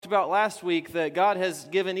about last week that God has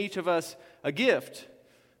given each of us a gift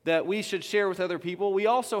that we should share with other people. We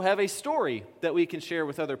also have a story that we can share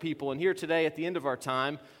with other people. And here today, at the end of our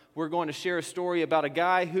time, we're going to share a story about a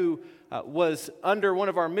guy who was under one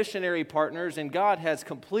of our missionary partners, and God has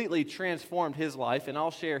completely transformed his life, and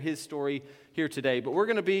I'll share his story here today. But we're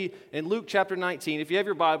going to be in Luke chapter 19. If you have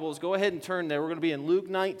your Bibles, go ahead and turn there. We're going to be in Luke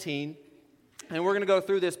 19, and we're going to go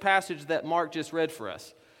through this passage that Mark just read for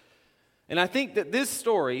us. And I think that this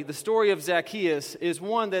story, the story of Zacchaeus, is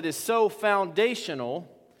one that is so foundational,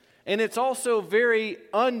 and it's also very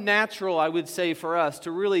unnatural, I would say, for us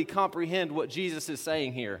to really comprehend what Jesus is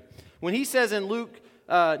saying here. When he says in Luke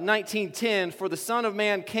 19:10, "For the Son of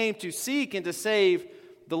Man came to seek and to save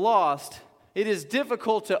the lost," it is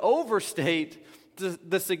difficult to overstate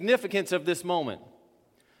the significance of this moment.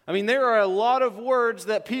 I mean, there are a lot of words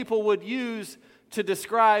that people would use to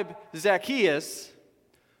describe Zacchaeus,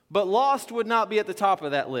 but lost would not be at the top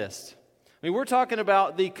of that list. I mean, we're talking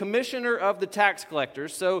about the commissioner of the tax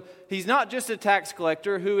collectors. So he's not just a tax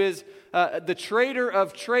collector who is the trader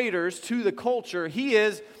of traders to the culture. He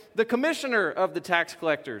is the commissioner of the tax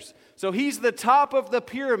collectors. So he's the top of the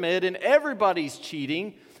pyramid, and everybody's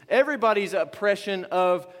cheating. Everybody's oppression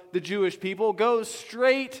of the Jewish people goes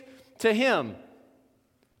straight to him.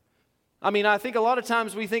 I mean, I think a lot of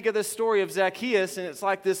times we think of this story of Zacchaeus, and it's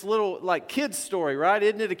like this little, kid's story, right?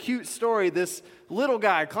 Isn't it a cute story? This little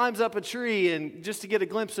guy climbs up a tree and just to get a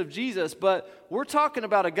glimpse of Jesus. But we're talking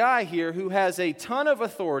about a guy here who has a ton of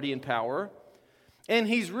authority and power, and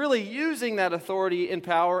he's really using that authority and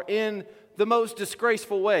power in the most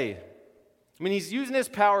disgraceful way. I mean, he's using his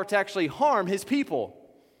power to actually harm his people,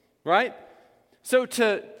 right? So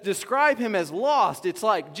to describe him as lost, it's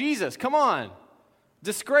like, Jesus, come on.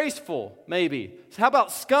 Disgraceful, maybe. How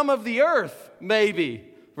about scum of the earth, maybe,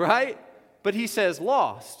 right? But he says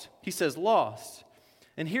lost. He says lost.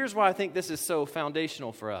 And here's why I think this is so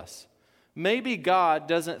foundational for us. Maybe God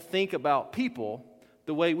doesn't think about people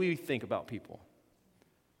the way we think about people.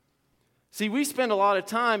 See, we spend a lot of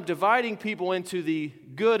time dividing people into the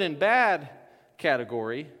good and bad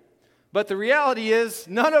category, but the reality is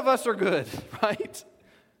none of us are good, right?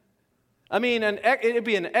 I mean, it'd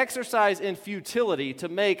be an exercise in futility to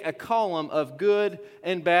make a column of good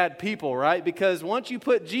and bad people, right? Because once you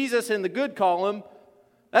put Jesus in the good column,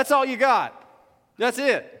 that's all you got. That's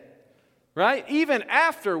it, right? Even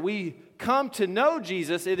after we come to know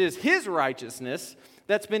Jesus, it is His righteousness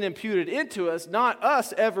that's been imputed into us, not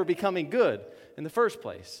us ever becoming good in the first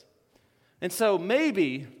place. And so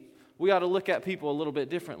maybe we ought to look at people a little bit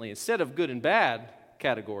differently. Instead of good and bad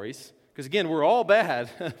categories, because again, we're all bad,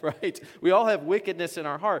 right? We all have wickedness in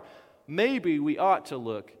our heart. Maybe we ought to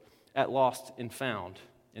look at lost and found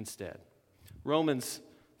instead. Romans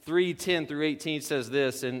 3:10 through 18 says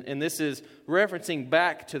this, and this is referencing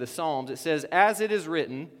back to the Psalms. It says, "As it is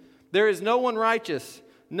written, there is no one righteous,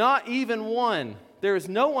 not even one. There is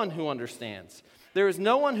no one who understands. There is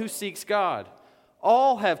no one who seeks God.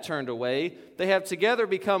 All have turned away. They have together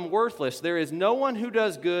become worthless. There is no one who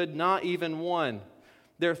does good, not even one.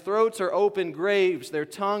 Their throats are open graves. Their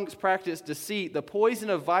tongues practice deceit. The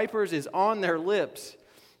poison of vipers is on their lips.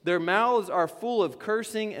 Their mouths are full of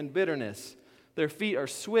cursing and bitterness. Their feet are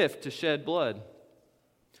swift to shed blood.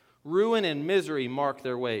 Ruin and misery mark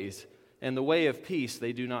their ways, and the way of peace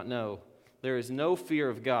they do not know. There is no fear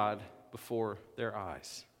of God before their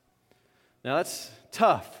eyes." Now that's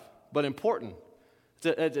tough, but important.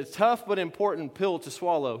 It's a tough but important pill to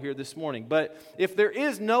swallow here this morning. But if there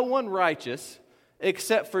is no one righteous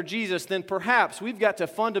except for Jesus, then perhaps we've got to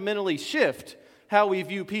fundamentally shift how we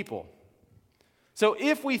view people. So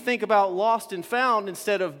if we think about lost and found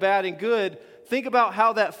instead of bad and good, think about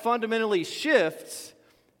how that fundamentally shifts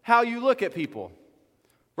how you look at people,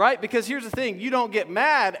 right? Because here's the thing, you don't get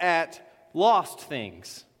mad at lost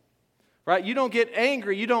things, right? You don't get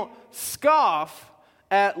angry, you don't scoff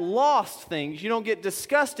at lost things. You don't get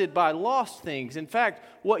disgusted by lost things. In fact,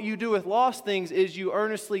 what you do with lost things is you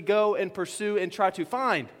earnestly go and pursue and try to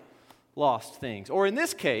find lost things. Or in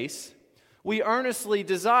this case, we earnestly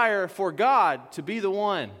desire for God to be the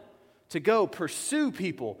one to go pursue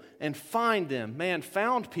people and find them. Man,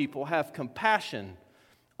 found people have compassion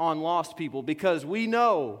on lost people because we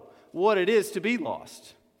know what it is to be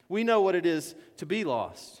lost. We know what it is to be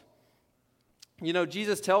lost. You know,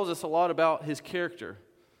 Jesus tells us a lot about His character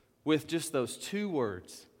with just those two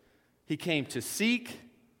words. He came to seek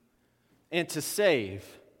and to save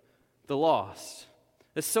the lost.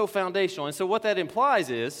 It's so foundational. And so what that implies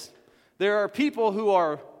is there are people who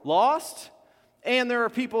are lost and there are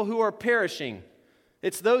people who are perishing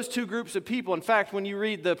It's those two groups of people. In fact, when you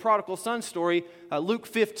read the prodigal son story, Luke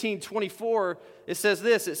 15:24, it says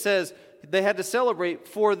this. It says they had to celebrate,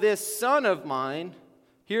 for this son of mine,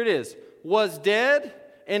 here it is, was dead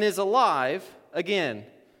and is alive again.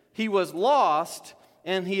 He was lost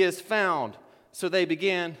and he is found. So they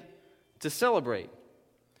began to celebrate.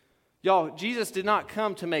 Y'all, Jesus did not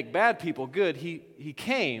come to make bad people good. He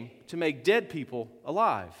came to make dead people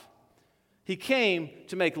alive. He came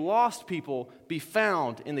to make lost people be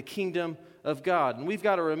found in the kingdom of God. And we've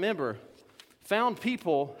got to remember, found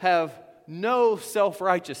people have no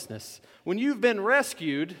self-righteousness. When you've been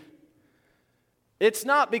rescued, it's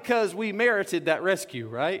not because we merited that rescue,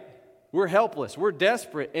 right? We're helpless, we're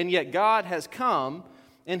desperate, and yet God has come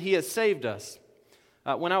and He has saved us.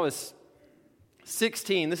 When I was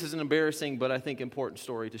 16, this is an embarrassing but I think important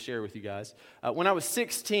story to share with you guys. When I was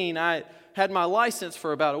 16, I had my license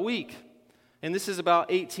for about a week. And this is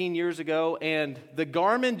about 18 years ago. And the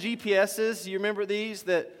Garmin GPSs, you remember these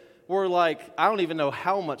that were like, I don't even know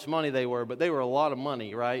how much money they were, but they were a lot of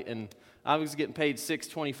money, right? And I was getting paid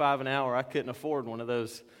 $6.25 an hour. I couldn't afford one of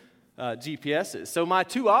those GPSs. So my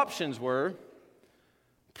two options were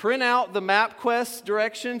print out the MapQuest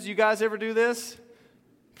directions. You guys ever do this?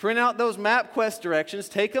 Print out those MapQuest directions,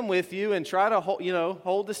 take them with you, and try to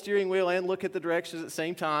hold the steering wheel and look at the directions at the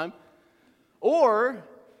same time. Or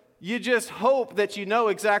you just hope that you know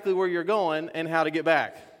exactly where you're going and how to get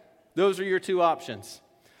back. Those are your two options.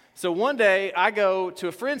 So one day, I go to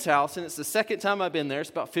a friend's house, and it's the second time I've been there. It's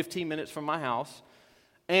about 15 minutes from my house.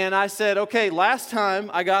 And I said, okay, last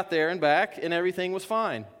time I got there and back, and everything was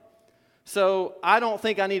fine. So I don't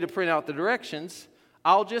think I need to print out the directions.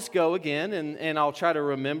 I'll just go again, and I'll try to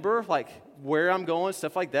remember, like, where I'm going,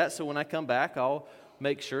 stuff like that. So when I come back, I'll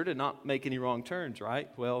make sure to not make any wrong turns, right?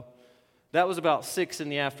 Well, that was about 6 in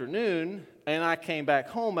the afternoon, and I came back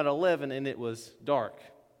home at 11, and it was dark.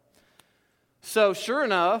 So sure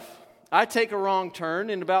enough, I take a wrong turn,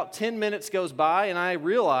 and about 10 minutes goes by, and I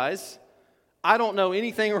realize I don't know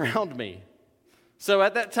anything around me. So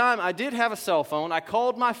at that time, I did have a cell phone. I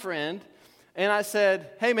called my friend, and I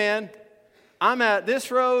said, hey, man, I'm at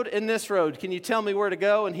this road and this road. Can you tell me where to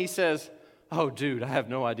go? And he says, oh, dude, I have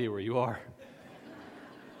no idea where you are.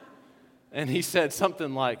 And he said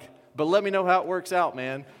something like, but let me know how it works out,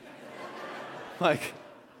 man. Like,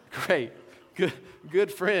 great,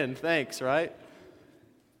 good friend, thanks, right?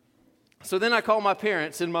 So then I call my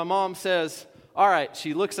parents, and my mom says, all right,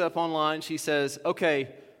 she looks up online, she says, okay,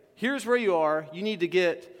 here's where you are. You need to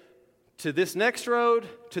get to this next road,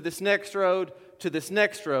 to this next road, to this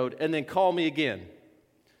next road, and then call me again.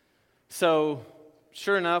 So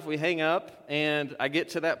sure enough, we hang up, and I get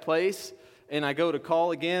to that place, and I go to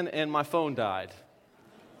call again, and my phone died.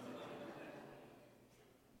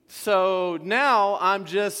 So now I'm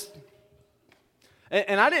just,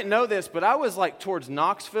 and I didn't know this, but I was like towards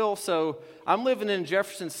Knoxville. So I'm living in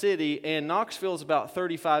Jefferson City, and Knoxville is about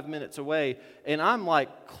 35 minutes away. And I'm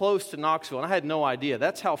like close to Knoxville, and I had no idea.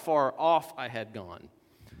 That's how far off I had gone.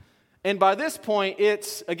 And by this point,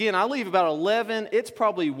 I leave about 11. It's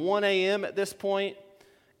probably 1 a.m. at this point,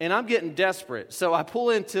 and I'm getting desperate. So I pull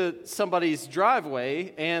into somebody's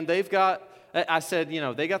driveway, and I said,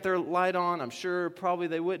 they got their light on. I'm sure probably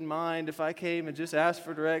they wouldn't mind if I came and just asked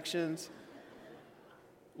for directions.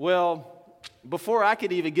 Well, before I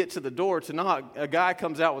could even get to the door to knock, a guy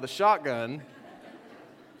comes out with a shotgun,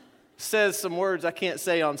 says some words I can't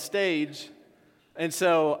say on stage, and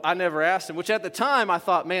so I never asked him, which at the time I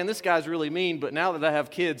thought, man, this guy's really mean, but now that I have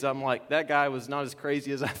kids, I'm like, that guy was not as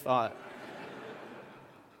crazy as I thought.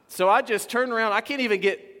 So I just turned around. I can't even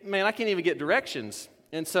get directions.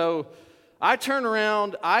 And so I turn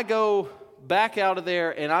around, I go back out of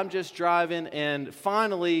there, and I'm just driving, and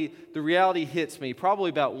finally the reality hits me, probably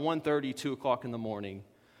about 1:30, 2 o'clock in the morning.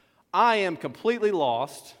 I am completely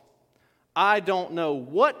lost. I don't know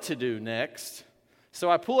what to do next. So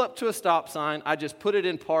I pull up to a stop sign, I just put it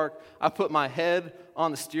in park, I put my head on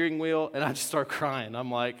the steering wheel, and I just start crying. I'm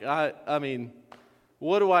like, I mean,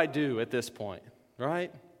 what do I do at this point,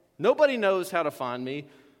 right? Nobody knows how to find me.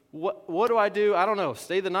 What do I do? I don't know.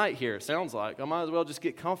 Stay the night here, it sounds like. I might as well just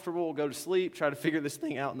get comfortable, go to sleep, try to figure this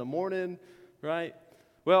thing out in the morning, right?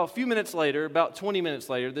 Well, a few minutes later, about 20 minutes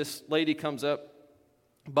later, this lady comes up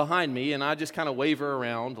behind me, and I just kind of wave her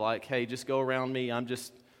around like, hey, just go around me. I'm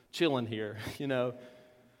just chilling here,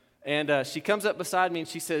 And she comes up beside me, and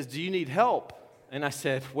she says, do you need help? And I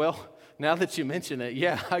said, well, now that you mention it,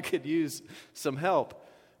 yeah, I could use some help.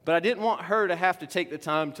 But I didn't want her to have to take the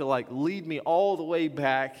time to lead me all the way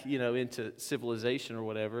back, into civilization or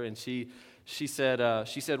whatever. And she said,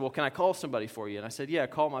 well, can I call somebody for you? And I said, yeah,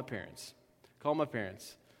 call my parents. Call my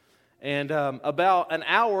parents. And about an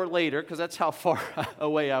hour later, because that's how far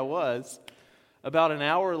away I was, about an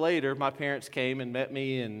hour later, my parents came and met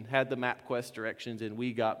me and had the MapQuest directions, and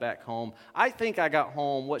we got back home. I think I got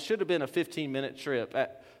home, what should have been a 15-minute trip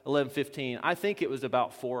at 11:15. I think it was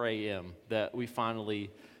about 4 a.m. that we finally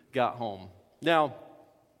got home. Now,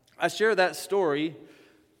 I share that story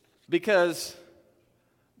because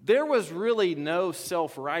there was really no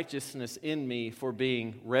self-righteousness in me for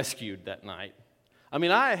being rescued that night. I mean,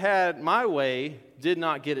 I had my way, did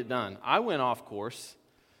not get it done. I went off course.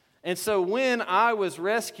 And so when I was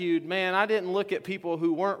rescued, man, I didn't look at people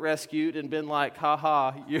who weren't rescued and been like,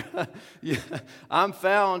 I'm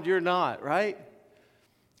found, you're not, right?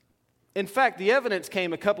 In fact, the evidence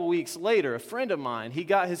came a couple weeks later. A friend of mine, he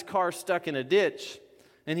got his car stuck in a ditch,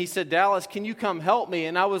 and he said, Dallas, can you come help me?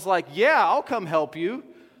 And I was like, yeah, I'll come help you.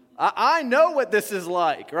 I know what this is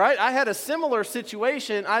like, right? I had a similar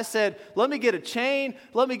situation. I said, let me get a chain,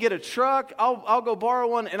 let me get a truck, I'll go borrow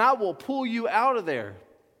one, and I will pull you out of there,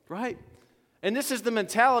 right? And this is the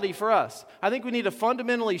mentality for us. I think we need to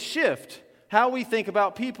fundamentally shift how we think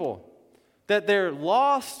about people, that they're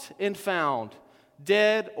lost and found,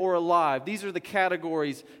 dead or alive. These are the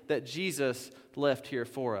categories that Jesus left here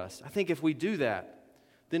for us. I think if we do that,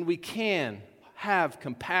 then we can have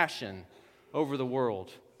compassion over the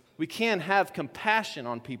world. We can have compassion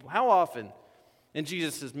on people. How often in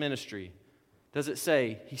Jesus' ministry does it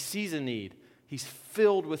say he sees a need, he's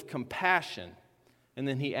filled with compassion, and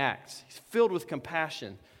then he acts? He's filled with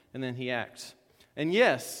compassion, and then he acts. And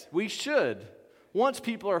yes, we should, once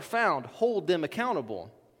people are found, hold them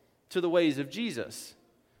accountable to the ways of Jesus,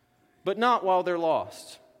 but not while they're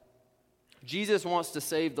lost. Jesus wants to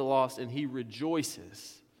save the lost, and he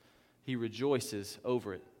rejoices. He rejoices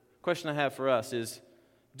over it. Question I have for us is,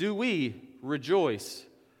 do we rejoice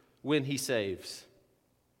when he saves?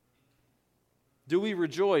 Do we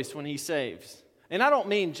rejoice when he saves? And I don't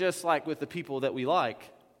mean just like with the people that we like,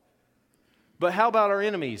 but how about our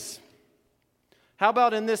enemies? How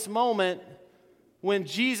about in this moment when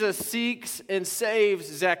Jesus seeks and saves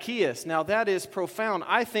Zacchaeus? Now that is profound.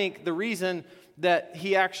 I think the reason that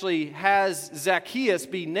he actually has Zacchaeus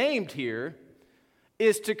be named here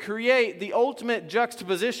is to create the ultimate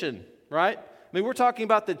juxtaposition, right? I mean, we're talking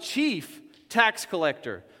about the chief tax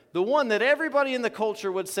collector, the one that everybody in the culture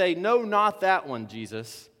would say, no, not that one,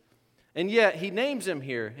 Jesus. And yet he names him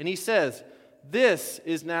here, and he says, this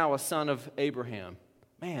is now a son of Abraham.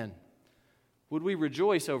 Man, would we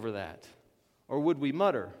rejoice over that? Or would we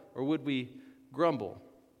mutter? Or would we grumble?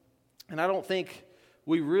 And I don't think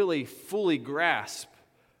we really fully grasp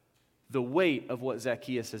the weight of what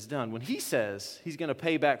Zacchaeus has done. When he says he's going to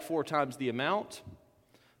pay back 4 times the amount,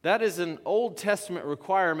 that is an Old Testament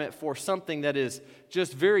requirement for something that is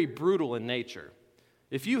just very brutal in nature.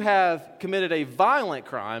 If you have committed a violent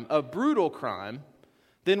crime, a brutal crime,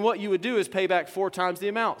 then what you would do is pay back 4 times the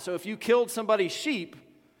amount. So if you killed somebody's sheep,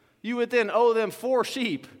 you would then owe them 4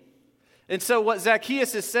 sheep. And so what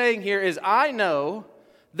Zacchaeus is saying here is, I know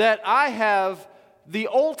that I have the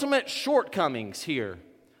ultimate shortcomings here.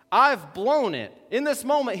 I've blown it. In this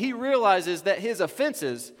moment, he realizes that his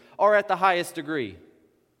offenses are at the highest degree.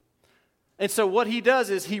 And so what he does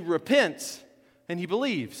is he repents and he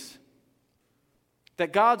believes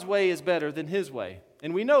that God's way is better than his way.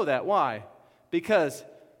 And we know that. Why? Because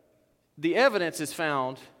the evidence is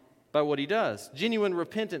found by what he does. Genuine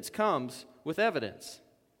repentance comes with evidence.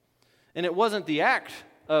 And it wasn't the act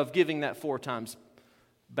of giving that 4 times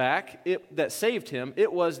back that saved him.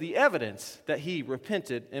 It was the evidence that he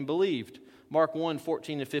repented and believed. Mark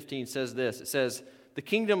 1:14-15 says this. It says, the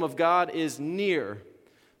kingdom of God is near.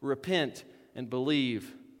 Repent and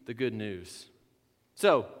believe the good news.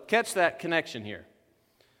 So, catch that connection here.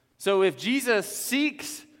 So if Jesus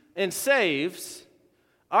seeks and saves,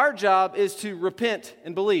 our job is to repent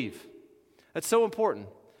and believe. That's so important.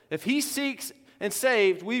 If he seeks and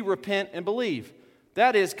saved, we repent and believe.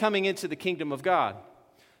 That is coming into the kingdom of God.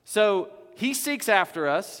 So he seeks after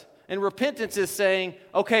us, and repentance is saying,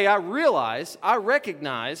 okay, I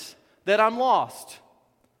recognize that I'm lost,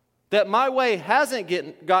 that my way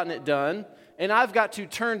hasn't gotten it done, and I've got to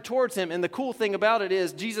turn towards him. And the cool thing about it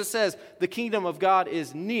is, Jesus says the kingdom of God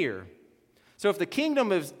is near. So if the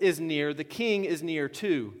kingdom is near, the king is near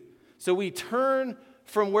too. So we turn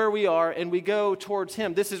from where we are and we go towards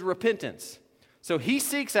him. This is repentance. So he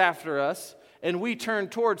seeks after us and we turn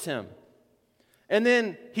towards him. And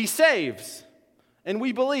then he saves and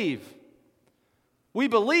we believe. We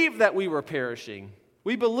believe that we were perishing.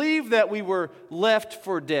 We believe that we were left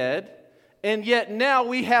for dead. And yet now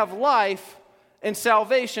we have life and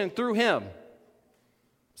salvation through him.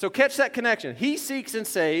 So catch that connection. He seeks and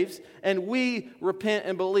saves, and we repent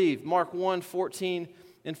and believe. Mark 1:14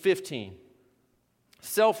 and 15.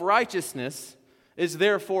 Self-righteousness is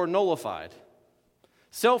therefore nullified.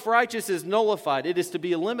 Self-righteousness is nullified. It is to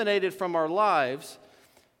be eliminated from our lives.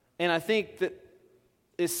 And I think that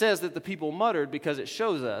it says that the people muttered because it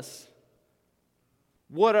shows us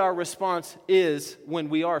what our response is when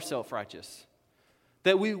we are self-righteous.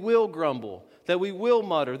 That we will grumble, that we will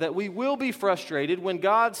mutter, that we will be frustrated when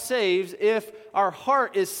God saves if our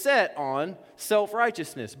heart is set on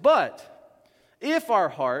self-righteousness. But if our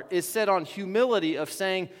heart is set on humility of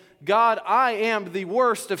saying, God, I am the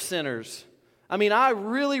worst of sinners. I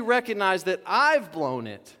really recognize that I've blown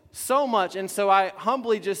it so much, and so I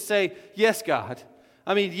humbly just say, yes, God.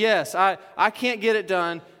 Yes, I can't get it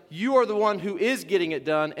done. You are the one who is getting it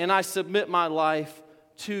done, and I submit my life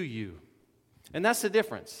to you. And that's the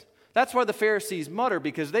difference. That's why the Pharisees mutter,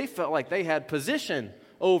 because they felt like they had position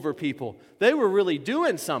over people. They were really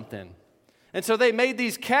doing something. And so they made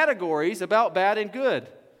these categories about bad and good.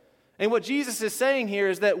 And what Jesus is saying here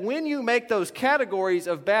is that when you make those categories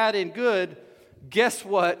of bad and good, guess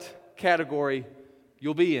what category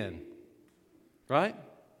you'll be in? Right?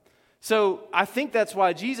 So I think that's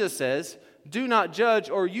why Jesus says, do not judge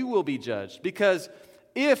or you will be judged. Because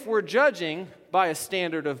if we're judging by a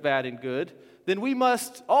standard of bad and good, then we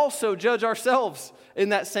must also judge ourselves in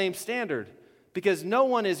that same standard. Because no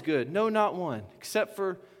one is good, no, not one, except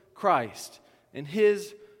for Christ and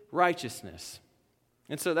His righteousness.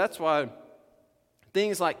 And so that's why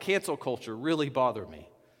things like cancel culture really bother me.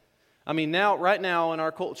 Right now in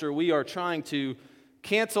our culture, we are trying to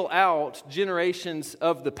cancel out generations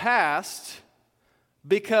of the past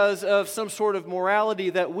because of some sort of morality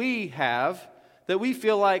that we have that we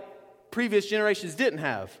feel like previous generations didn't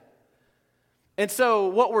have. And so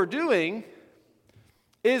what we're doing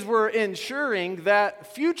is we're ensuring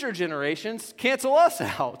that future generations cancel us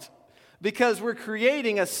out because we're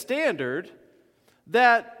creating a standard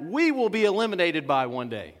that we will be eliminated by one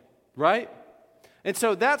day, right? And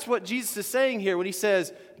so that's what Jesus is saying here when He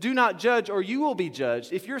says, do not judge or you will be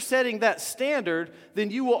judged. If you're setting that standard, then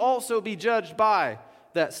you will also be judged by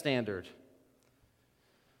that standard.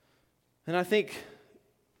 And I think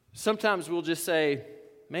sometimes we'll just say,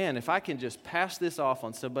 man, if I can just pass this off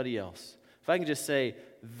on somebody else, if I can just say,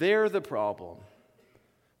 they're the problem,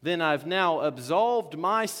 then I've now absolved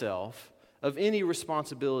myself of any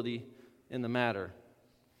responsibility in the matter.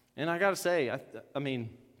 And I got to say, I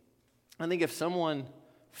think if someone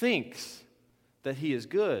thinks that he is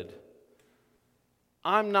good,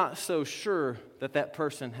 I'm not so sure that that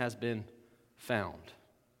person has been found.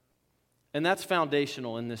 And that's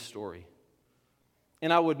foundational in this story.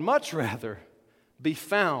 And I would much rather be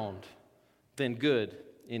found than good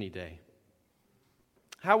any day.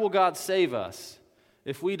 How will God save us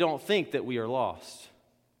if we don't think that we are lost?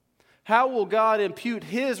 How will God impute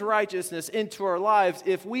His righteousness into our lives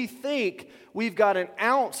if we think we've got an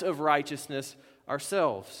ounce of righteousness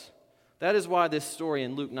ourselves? That is why this story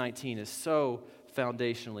in Luke 19 is so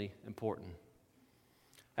foundationally important.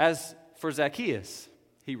 As for Zacchaeus,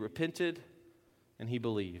 he repented and he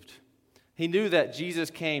believed. He knew that Jesus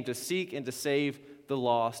came to seek and to save the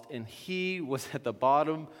lost, and he was at the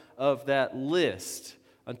bottom of that list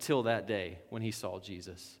until that day when he saw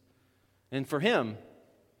Jesus. And for him,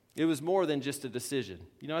 it was more than just a decision.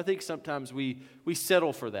 I think sometimes we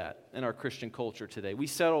settle for that in our Christian culture today. We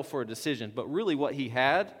settle for a decision, but really what he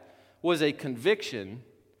had was a conviction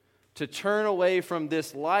to turn away from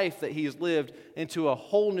this life that he's lived into a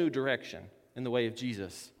whole new direction in the way of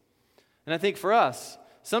Jesus. And I think for us,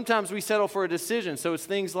 sometimes we settle for a decision. So it's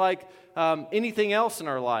things like anything else in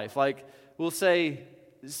our life. Like we'll say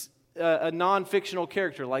a non-fictional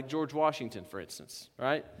character like George Washington, for instance,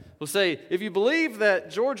 right? We'll say, if you believe that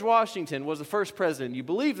George Washington was the first president, you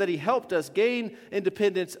believe that he helped us gain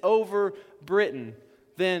independence over Britain,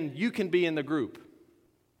 then you can be in the group.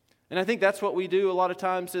 And I think that's what we do a lot of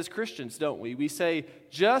times as Christians, don't we? We say,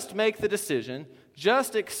 just make the decision,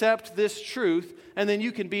 just accept this truth, and then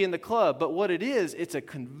you can be in the club. But what it is, it's a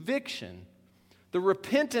conviction. The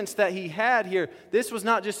repentance that he had here, this was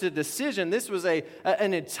not just a decision, this was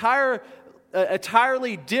an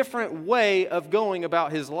entirely different way of going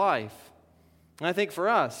about his life. And I think for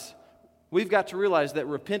us, we've got to realize that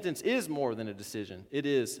repentance is more than a decision. It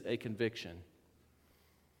is a conviction.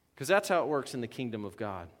 Because that's how it works in the kingdom of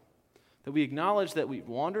God. That we acknowledge that we've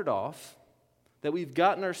wandered off, that we've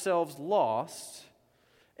gotten ourselves lost,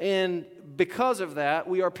 and because of that,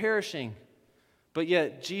 we are perishing. But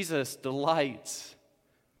yet, Jesus delights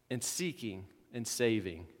in seeking and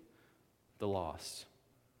saving the lost.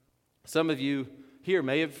 Some of you here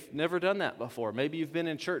may have never done that before. Maybe you've been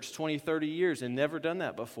in church 20, 30 years and never done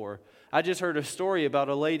that before. I just heard a story about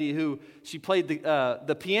a lady who, she played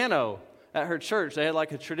the piano at her church. They had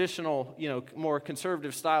like a traditional, more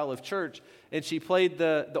conservative style of church, and she played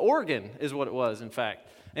the organ is what it was, in fact.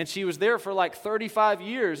 And she was there for like 35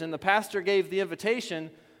 years, and the pastor gave the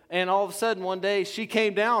invitation, and all of a sudden one day she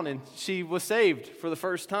came down and she was saved for the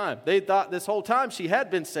first time. They thought this whole time she had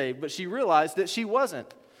been saved, but she realized that she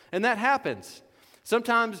wasn't. And that happens.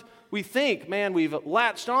 Sometimes we think, man, we've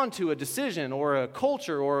latched onto a decision or a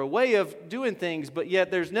culture or a way of doing things, but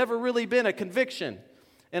yet there's never really been a conviction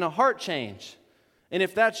and a heart change. And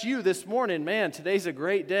if that's you this morning, man, today's a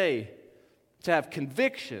great day to have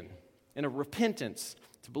conviction and a repentance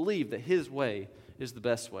to believe that His way is the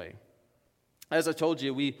best way. As I told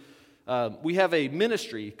you, we have a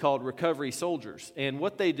ministry called Recovery Soldiers, and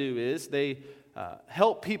what they do is they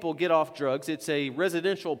help people get off drugs. It's a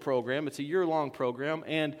residential program. It's a year-long program,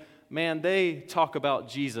 and man, they talk about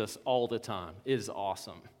Jesus all the time. It is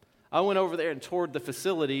awesome. I went over there and toured the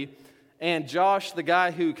facility, and Josh, the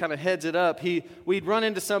guy who kind of heads it up, we'd run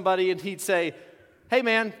into somebody, and he'd say, "Hey,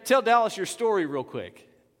 man, tell Dallas your story real quick."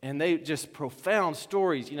 And they just profound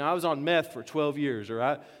stories. I was on meth for 12 years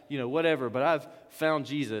or whatever, but I've found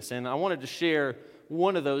Jesus. And I wanted to share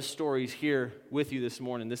one of those stories here with you this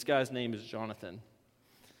morning. This guy's name is Jonathan.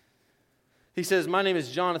 He says, "My name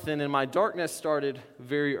is Jonathan, and my darkness started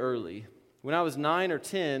very early. When I was 9 or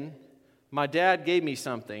 10, my dad gave me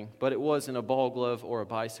something, but it wasn't a ball glove or a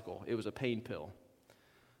bicycle. It was a pain pill.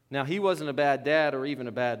 Now, he wasn't a bad dad or even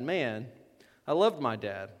a bad man. I loved my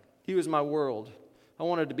dad. He was my world. I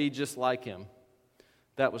wanted to be just like him.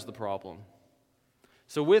 That was the problem.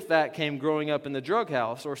 So with that came growing up in the drug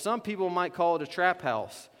house, or some people might call it a trap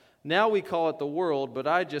house. Now we call it the world, but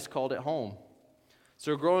I just called it home.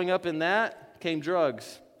 So growing up in that came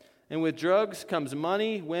drugs. And with drugs comes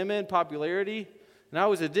money, women, popularity. And I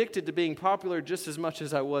was addicted to being popular just as much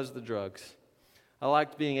as I was the drugs. I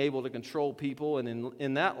liked being able to control people, and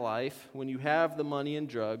in that life, when you have the money and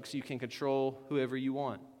drugs, you can control whoever you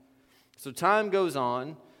want. So time goes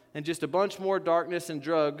on, and just a bunch more darkness and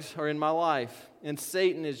drugs are in my life. And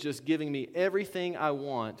Satan is just giving me everything I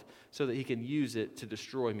want so that he can use it to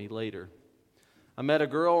destroy me later. I met a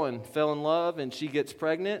girl and fell in love, and she gets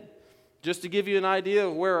pregnant. Just to give you an idea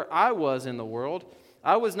of where I was in the world,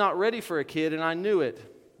 I was not ready for a kid, and I knew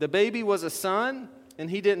it. The baby was a son,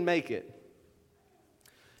 and he didn't make it.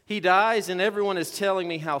 He dies, and everyone is telling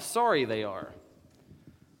me how sorry they are.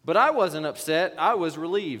 But I wasn't upset. I was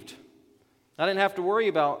relieved. I didn't have to worry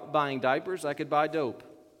about buying diapers. I could buy dope.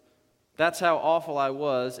 That's how awful I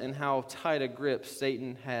was and how tight a grip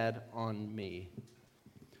Satan had on me.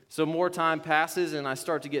 So more time passes, and I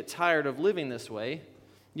start to get tired of living this way.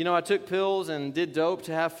 I took pills and did dope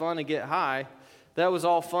to have fun and get high. That was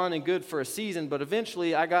all fun and good for a season, but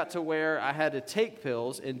eventually I got to where I had to take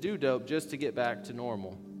pills and do dope just to get back to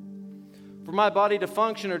normal. For my body to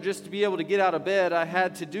function or just to be able to get out of bed, I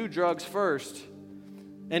had to do drugs first.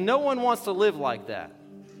 And no one wants to live like that.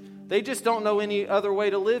 They just don't know any other way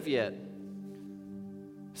to live yet.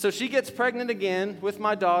 So she gets pregnant again with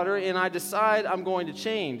my daughter, and I decide I'm going to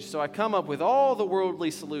change. So I come up with all the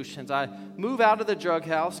worldly solutions. I move out of the drug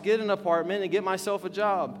house, get an apartment, and get myself a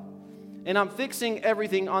job. And I'm fixing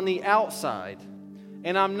everything on the outside.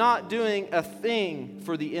 And I'm not doing a thing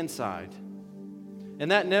for the inside.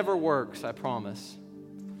 And that never works, I promise.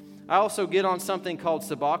 I also get on something called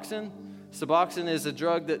Suboxone. Suboxone is a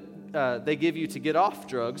drug that they give you to get off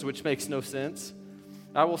drugs, which makes no sense.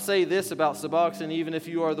 I will say this about Suboxone: even if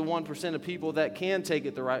you are the 1% of people that can take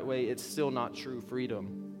it the right way, it's still not true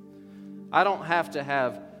freedom. I don't have to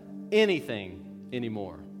have anything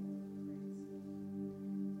anymore.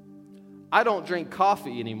 I don't drink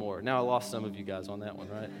coffee anymore. Now I lost some of you guys on that one,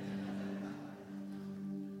 right?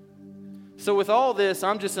 So with all this,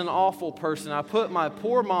 I'm just an awful person. I put my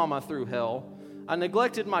poor mama through hell. I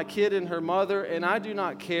neglected my kid and her mother, and I do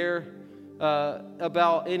not care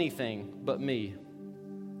about anything but me.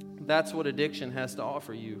 That's what addiction has to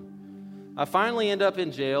offer you. I finally end up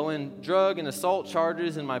in jail in drug and assault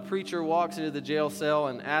charges, and my preacher walks into the jail cell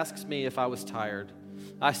and asks me if I was tired.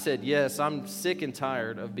 I said, yes, I'm sick and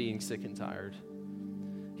tired of being sick and tired.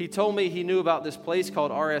 He told me he knew about this place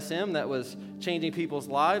called RSM that was changing people's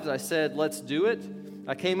lives. I said, let's do it.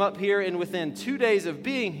 I came up here, and within 2 days of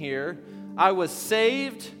being here, I was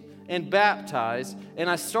saved and baptized, and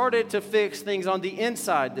I started to fix things on the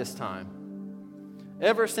inside this time.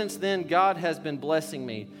 Ever since then, God has been blessing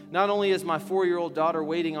me. Not only is my 4-year-old daughter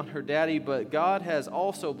waiting on her daddy, but God has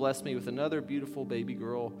also blessed me with another beautiful baby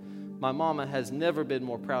girl My mama has never been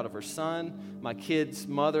more proud of her son. My kid's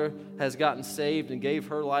mother has gotten saved and gave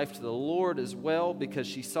her life to the Lord as well because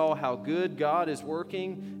she saw how good God is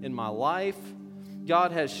working in my life.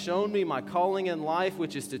 God has shown me my calling in life,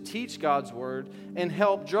 which is to teach God's word and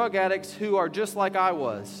help drug addicts who are just like I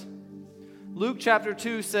was. Luke chapter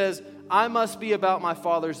 2 says, I must be about my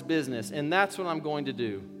Father's business, and that's what I'm going to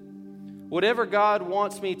do. Whatever God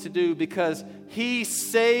wants me to do because He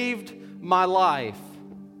saved my life.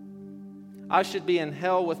 I should be in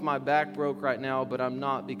hell with my back broke right now, but I'm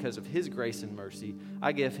not because of His grace and mercy.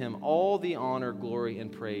 I give Him all the honor, glory,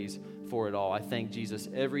 and praise for it all. I thank Jesus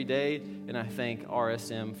every day, and I thank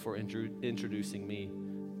RSM for introducing me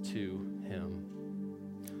to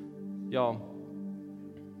Him. Y'all,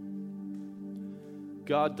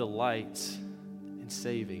 God delights in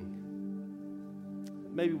saving.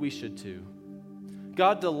 Maybe we should too.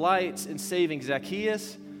 God delights in saving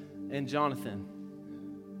Zacchaeus and Jonathan.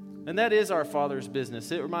 And that is our Father's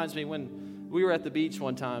business. It reminds me when we were at the beach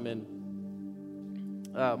one time and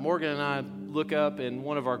Morgan and I look up and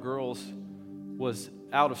one of our girls was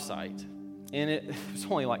out of sight. And it was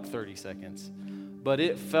only like 30 seconds. But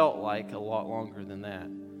it felt like a lot longer than that.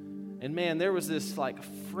 And man, there was this like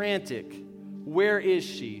frantic, where is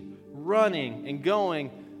she? Running and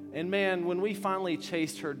going. And man, when we finally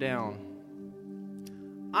chased her down,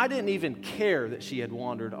 I didn't even care that she had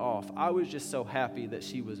wandered off. I was just so happy that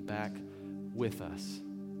she was back with us.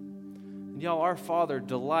 And y'all, our Father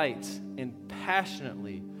delights in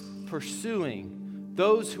passionately pursuing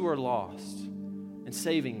those who are lost and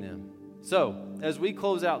saving them. So, as we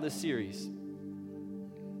close out this series,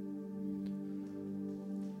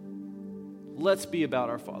 let's be about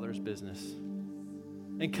our Father's business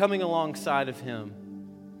and coming alongside of Him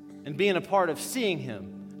and being a part of seeing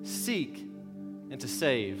Him seek and to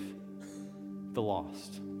save the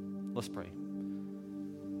lost. Let's pray.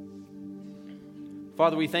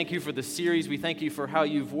 Father, we thank you for the series. We thank you for how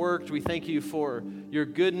you've worked. We thank you for your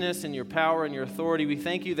goodness and your power and your authority. We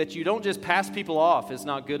thank you that you don't just pass people off as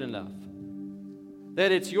not good enough.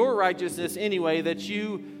 That it's your righteousness anyway, that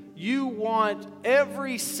you want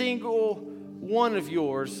every single one of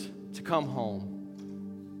yours to come home.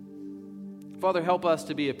 Father, help us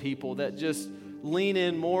to be a people that just lean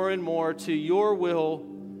in more and more to your will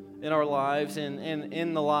in our lives and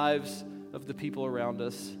in the lives of the people around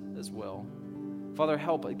us as well. Father,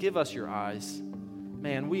 give us your eyes.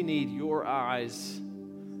 Man, we need your eyes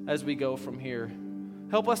as we go from here.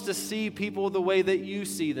 Help us to see people the way that you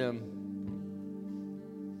see them.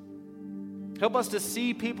 Help us to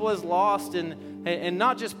see people as lost and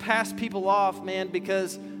not just pass people off, man,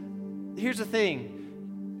 because here's the thing.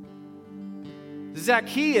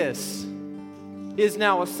 Zacchaeus is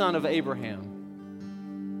now a son of Abraham.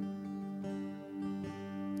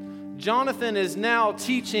 Jonathan is now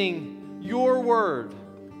teaching your word.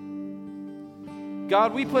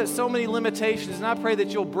 God, we put so many limitations, and I pray that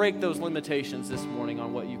you'll break those limitations this morning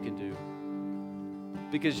on what you can do.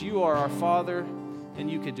 Because you are our Father,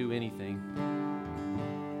 and you can do anything.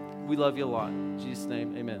 We love you a lot. In Jesus'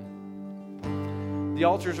 name, amen. The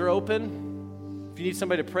altars are open. If you need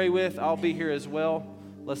somebody to pray with, I'll be here as well.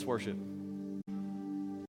 Let's worship.